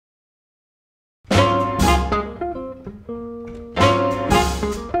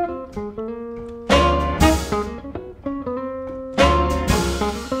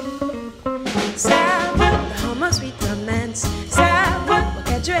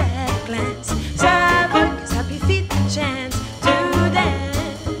glance. Savoy, cause happy feet the chance to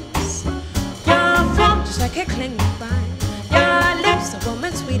dance. Your form just like a clinging vine. Your lips a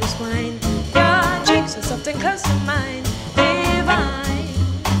woman's sweetest wine. Your cheeks are soft and close to mine. Divine.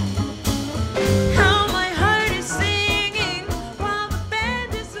 How my heart is singing while the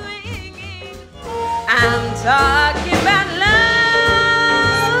band is swinging. I'm talking about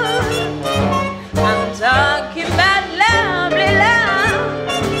love. I'm talking about lovely love.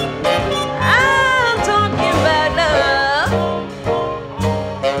 I'm talking about love.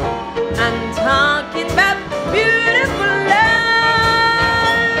 I'm talking about beautiful love.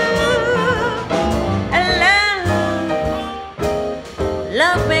 And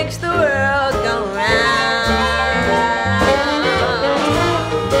love makes the world go round.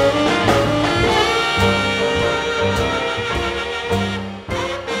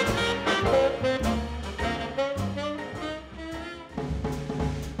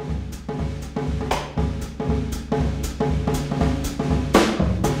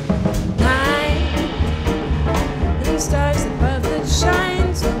 Stars above that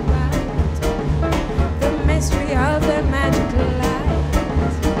shine so bright, the mystery of their magical light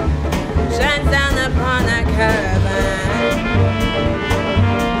shines down upon our caravan.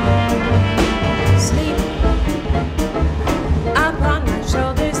 Sleep upon my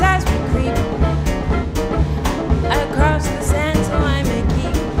shoulders as we creep across the sand, so I may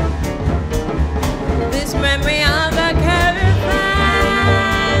keep this memory of our caravan.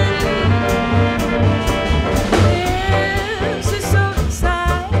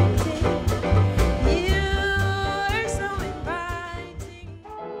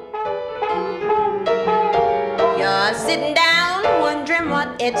 Sitting down, wondering what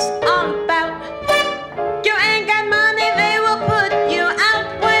it's all about.